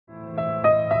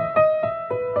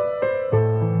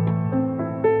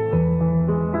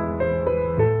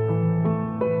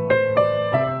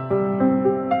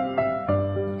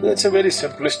that's a very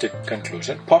simplistic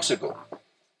conclusion, possible.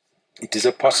 It is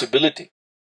a possibility,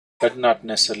 but not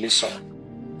necessarily so.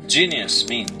 Genius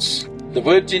means… the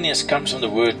word genius comes from the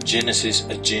word genesis,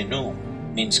 a genu,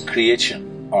 means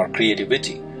creation or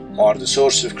creativity or the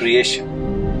source of creation.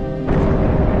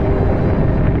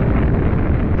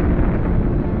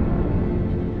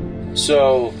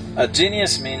 So, a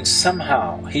genius means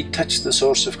somehow he touched the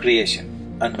source of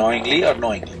creation, unknowingly or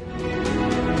knowingly.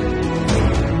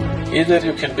 Either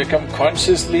you can become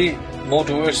consciously move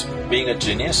towards being a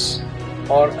genius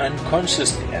or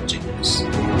unconsciously a genius.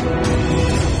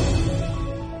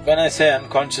 When I say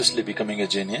unconsciously becoming a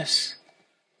genius,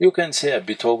 you can say a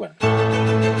Beethoven.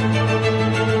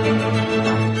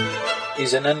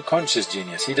 He's an unconscious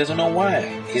genius, he doesn't know why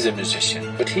he's a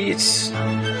musician, but he is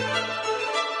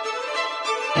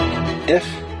deaf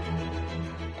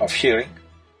of hearing,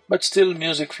 but still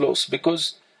music flows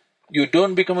because you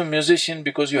don't become a musician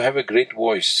because you have a great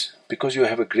voice, because you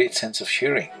have a great sense of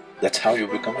hearing. That's how you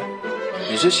become a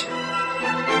musician.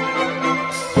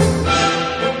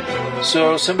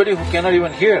 So somebody who cannot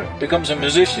even hear becomes a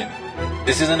musician.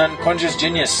 This is an unconscious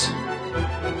genius.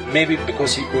 Maybe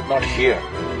because he could not hear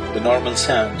the normal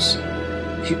sounds,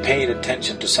 he paid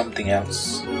attention to something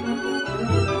else.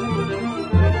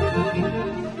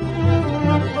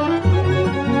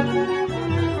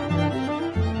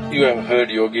 You have heard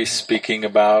yogis speaking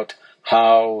about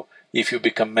how if you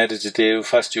become meditative,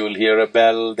 first you will hear a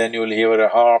bell, then you will hear a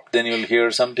harp, then you will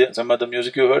hear some other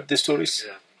music. You heard these stories?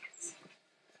 Yeah.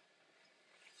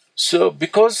 So,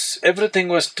 because everything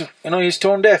was… he's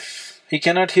tone deaf, he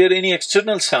cannot hear any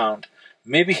external sound,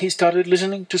 maybe he started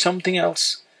listening to something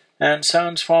else and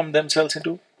sounds formed themselves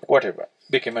into whatever,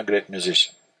 became a great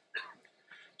musician.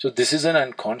 So this is an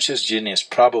unconscious genius,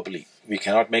 probably. We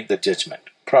cannot make the judgment,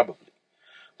 probably.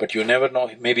 But you never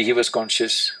know, maybe he was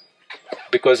conscious.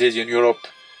 Because he's in Europe,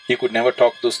 he could never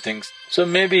talk those things. So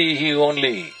maybe he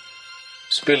only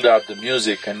spilled out the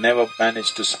music and never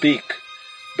managed to speak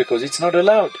because it's not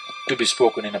allowed to be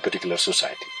spoken in a particular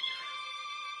society.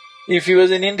 If he was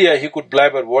in India, he could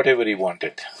blabber whatever he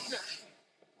wanted,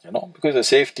 because a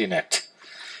safety net.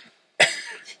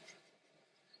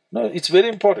 No, it's very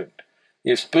important.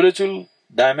 If spiritual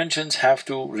dimensions have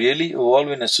to really evolve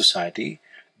in a society,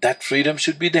 that freedom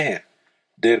should be there.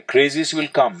 Their crazies will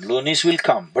come, loonies will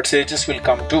come, but sages will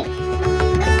come too.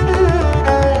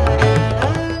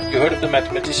 You heard of the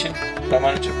mathematician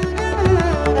Ramanujan?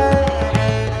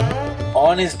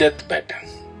 On his deathbed,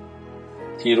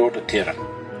 he wrote a theorem.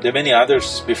 There are many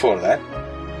others before that.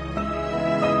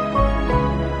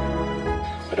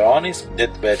 But on his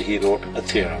deathbed, he wrote a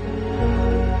theorem.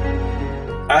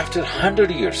 After 100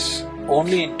 years,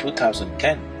 only in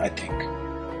 2010, I think,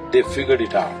 they figured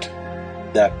it out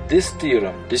that this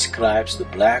theorem describes the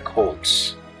black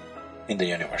holes in the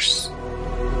universe.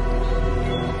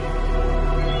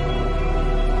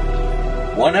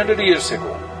 100 years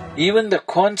ago, even the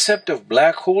concept of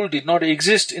black hole did not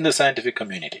exist in the scientific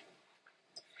community.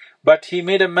 But he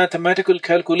made a mathematical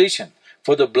calculation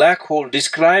for the black hole,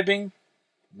 describing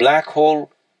black hole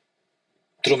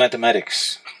through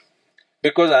mathematics.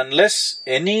 Because unless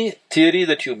any theory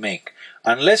that you make,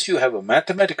 unless you have a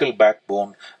mathematical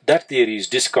backbone, that theory is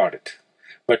discarded.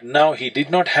 But now he did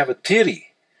not have a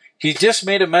theory, he just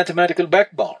made a mathematical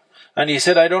backbone. And he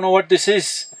said, I don't know what this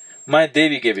is, my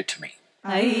Devi gave it to me.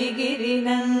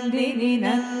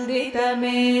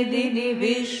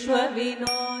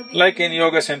 Like in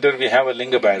yoga center we have a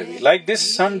linga bhairavi, like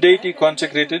this sun deity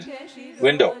consecrated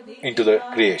window into the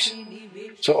creation.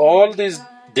 So all these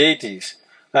deities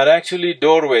are actually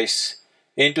doorways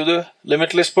into the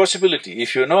limitless possibility.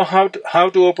 If you know how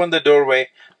to open the doorway,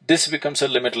 this becomes a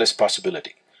limitless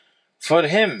possibility. For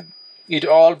him, it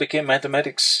all became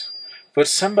mathematics. For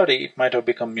somebody it might have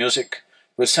become music,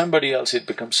 for somebody else it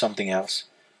becomes something else.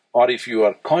 Or if you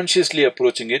are consciously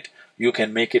approaching it, you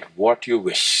can make it what you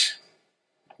wish.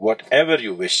 Whatever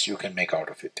you wish, you can make out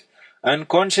of it.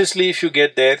 Unconsciously, if you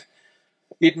get there,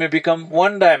 it may become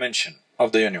one dimension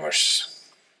of the universe.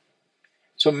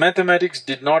 So mathematics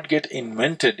did not get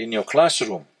invented in your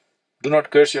classroom. Do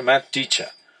not curse your math teacher.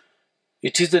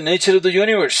 It is the nature of the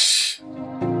universe.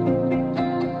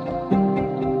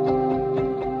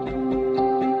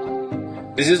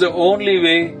 This is the only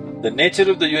way the nature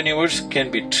of the universe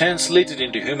can be translated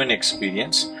into human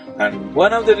experience, and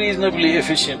one of the reasonably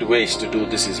efficient ways to do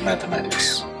this is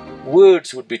mathematics.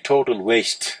 Words would be total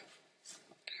waste.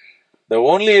 The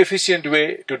only efficient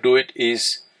way to do it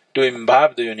is to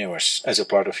imbibe the universe as a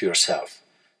part of yourself.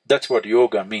 That's what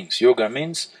yoga means. Yoga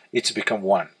means it's become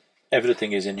one.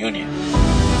 Everything is in union.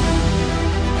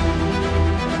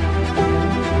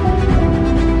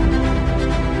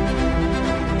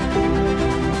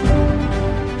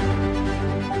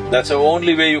 That's the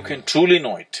only way you can truly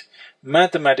know it.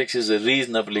 Mathematics is a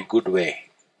reasonably good way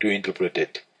to interpret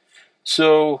it.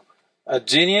 So, a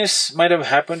genius might have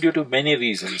happened due to many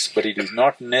reasons, but it is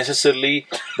not necessarily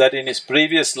that in his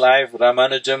previous life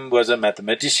Ramanujam was a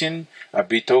mathematician or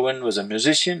Beethoven was a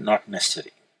musician, not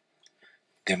necessary.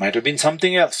 There might have been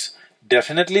something else.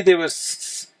 Definitely they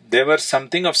were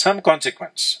something of some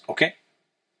consequence, okay?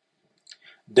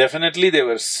 Definitely they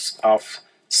were of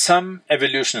some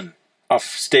evolution of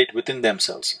state within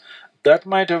themselves. That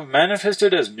might have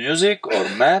manifested as music or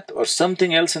math or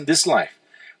something else in this life,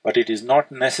 but it is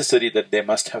not necessary that they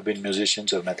must have been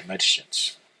musicians or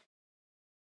mathematicians.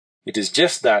 It is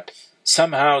just that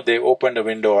somehow they opened a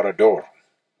window or a door.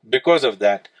 Because of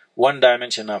that, one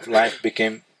dimension of life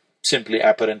became simply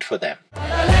apparent for them.